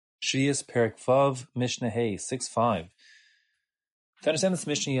Shevi'is Mishnah 6.5. To understand this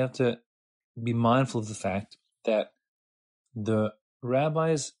Mishnah, you have to be mindful of the fact that the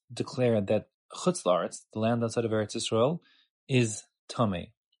rabbis declared that Chutz La'aretz, the land outside of Eretz Yisrael, is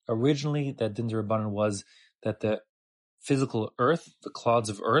Tameh. Originally, that din d'Rabbanan was that the physical earth, the clods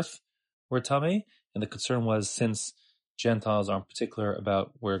of earth, were Tameh, and the concern was since Gentiles aren't particular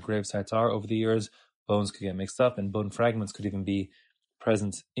about where grave sites are over the years, bones could get mixed up, and bone fragments could even be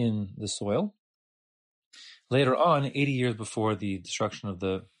present in the soil. Later on, 80 years before the destruction of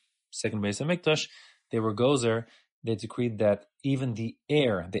the second Beis HaMikdash, they were gozer. They decreed that even the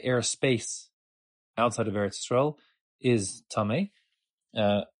air space outside of Eretz Yisrael is Tameh.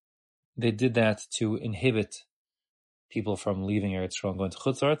 They did that to inhibit people from leaving Eretz Yisrael and going to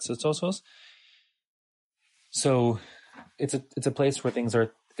Chutz La'aretz. So it's a place where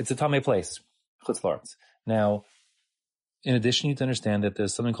it's a Tameh place, Chutz La'aretz. Now, in addition, you need to understand that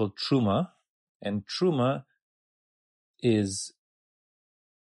there's something called Truma, and Truma is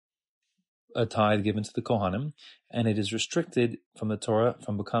a tithe given to the Kohanim, and it is restricted from the Torah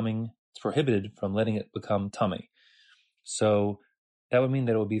it's prohibited from letting it become Tameh. So that would mean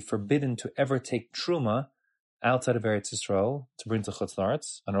that it would be forbidden to ever take Truma outside of Eretz Yisrael to bring to Chutz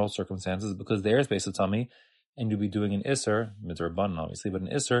La'aretz under all circumstances, because the airspace is Tameh, and you'll be doing an Isser, midrabanan obviously, but an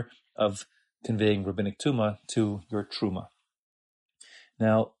Isser of conveying rabbinic Tuma to your Truma.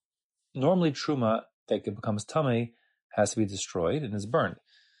 Now, normally Truma that becomes Tameh has to be destroyed and is burned.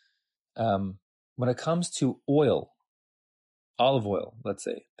 When it comes to oil, olive oil, let's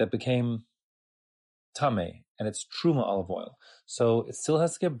say, that became Tameh, and it's Truma olive oil, so it still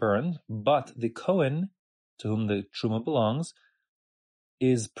has to get burned, but the Kohen, to whom the Truma belongs,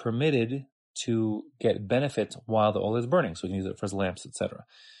 is permitted to get benefit while the oil is burning, so he can use it for his lamps, etc.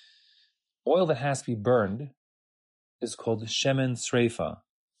 Oil that has to be burned is called shemen sreifa,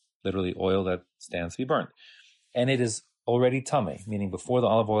 literally oil that stands to be burned. And it is already Tameh, meaning before the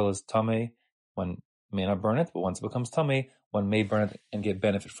olive oil is Tameh, one may not burn it, but once it becomes Tameh, one may burn it and get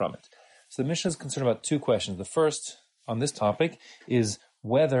benefit from it. So the Mishnah is concerned about two questions. The first on this topic is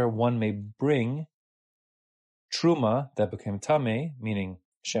whether one may bring Truma that became Tameh, meaning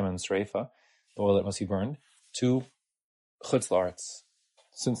shemen sreifa, the oil that must be burned, to Chutz La'aretz.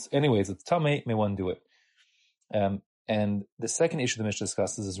 Since anyways it's Tameh, may one do it? And the second issue the Mishnah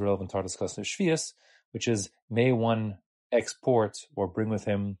discusses is relevant to our discussion of Shevi'is, which is, may one export or bring with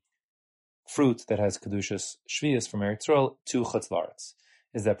him fruit that has Kedushas Shevi'is from Eretz Yisrael to Chutz La'aretz?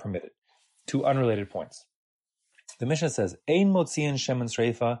 Is that permitted? Two unrelated points. The Mishnah says, Ein motziin shemen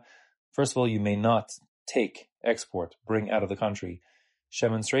sreifa. First of all, you may not bring out of the country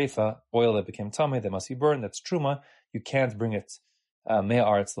shemen sreifa, oil that became Tameh, that must be burned, that's Truma. You can't bring it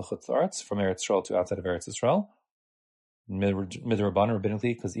me'aretz l'chutz la'aretz, from Eretz Yisrael to outside of Eretz Yisrael, midrabanan,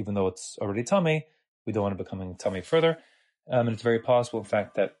 rabbinically, because even though it's already Tameh, we don't want it becoming Tameh further. And it's very possible, in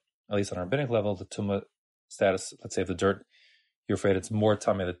fact, that at least on a rabbinic level, the Tumah status, let's say, of the dirt, you're afraid it's more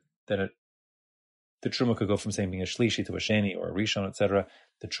Tameh than it. The Truma could go from saying being a Shlishi to a Sheni or a Rishon, etc.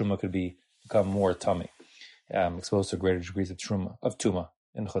 The Truma could become more Tameh, exposed to greater degrees of Tuma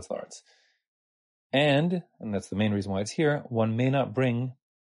in Chutz La'aretz. And that's the main reason why it's here, one may not bring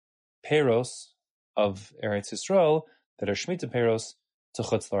peros of Eretz Yisrael that are Shemitah peros to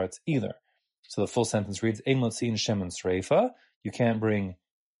Chutz La'aretz either. So the full sentence reads, Ein motziin shemen sreifa, you can't bring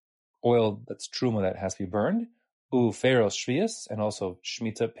oil that's Truma that has to be burned, u peros Shevi'is, and also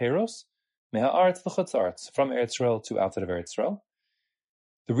Shemitah peros, me'ha'aretz l'chutz la'aretz, from Eretz Yisrael to outside of Eretz Yisrael.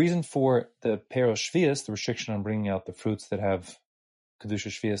 The reason for the peros Shevi'is, the restriction on bringing out the fruits that have Kedusha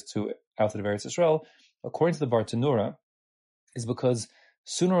Shevi'is to outside of Eretz Yisrael, according to the Bartanura, is because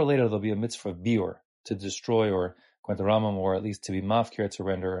sooner or later there'll be a mitzvah of biur, to destroy, or according to Ramam, or at least to be mafkir, to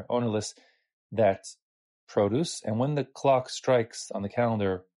render ownerless that produce. And when the clock strikes on the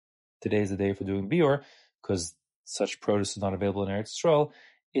calendar, today is the day for doing biur, because such produce is not available in Eretz Yisrael,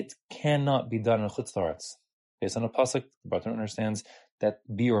 it cannot be done in Chutz La'aretz. Based on a pasuk, the Bartanura understands that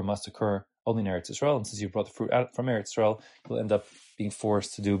biur must occur only in Eretz Yisrael, and since you brought the fruit out from Eretz Yisrael, you'll end up being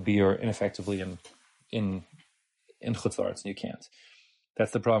forced to do biur ineffectively in Chutz La'aretz, and you can't.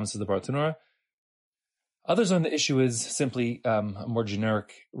 That's the promise of the Bartanura. Others on the issue is simply a more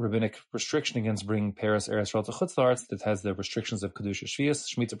generic rabbinic restriction against bringing peros Eretz Yisrael to Chutz La'aretz that has the restrictions of Kedusha Shevi'is,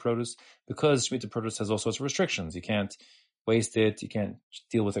 Shemitah produce, because Shemitah produce has all sorts of restrictions. You can't waste it, you can't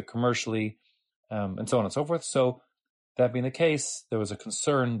deal with it commercially, and so on and so forth. So, that being the case, there was a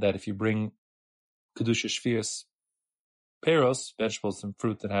concern that if you bring Kedusha Shevi'is peros, vegetables and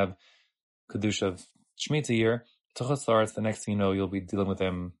fruit that have Kedusha of Shemitah year, to Chutz La'aretz, the next thing you know, you'll be dealing with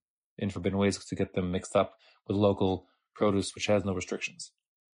them in forbidden ways to get them mixed up with local produce which has no restrictions.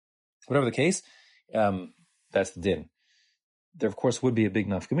 Whatever the case, that's the din. There, of course, would be a big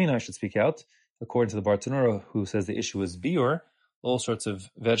nafkamina, I should speak out, according to the Bartanura, who says the issue is biur, all sorts of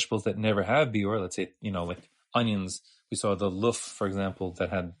vegetables that never have biur, let's say, like onions. We saw the luf, for example, that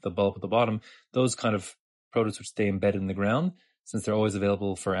had the bulb at the bottom. Those kind of produce would stay embedded in the ground, since they're always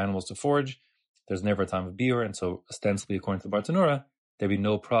available for animals to forage. There's never a time of biur, and so ostensibly, according to the Bartanura, there'd be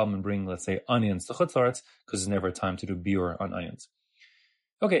no problem in bringing, let's say, onions to chutz la'aretz, because there's never a time to do biur on onions.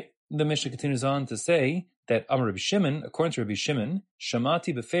 Okay, the Mishnah continues on to say that Amar Rabbi Shimon, according to Rabbi Shimon,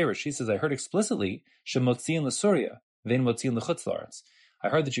 Shamati beferish, he says, I heard explicitly, Shemotziin l'Surya, vein motziin l'chutz la'aretz. I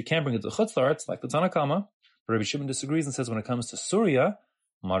heard that you can't bring it to chutz la'aretz, like the Tanakama, but Rabbi Shimon disagrees and says when it comes to Surya,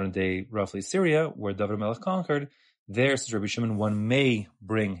 modern day, roughly Syria, where David Melech conquered, there, says Rabbi Shimon, one may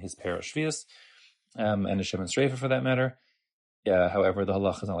bring his pair of Shevi'is, and a Shemen Streifa for that matter. However, the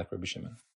halach is not like Rabbi Shimon.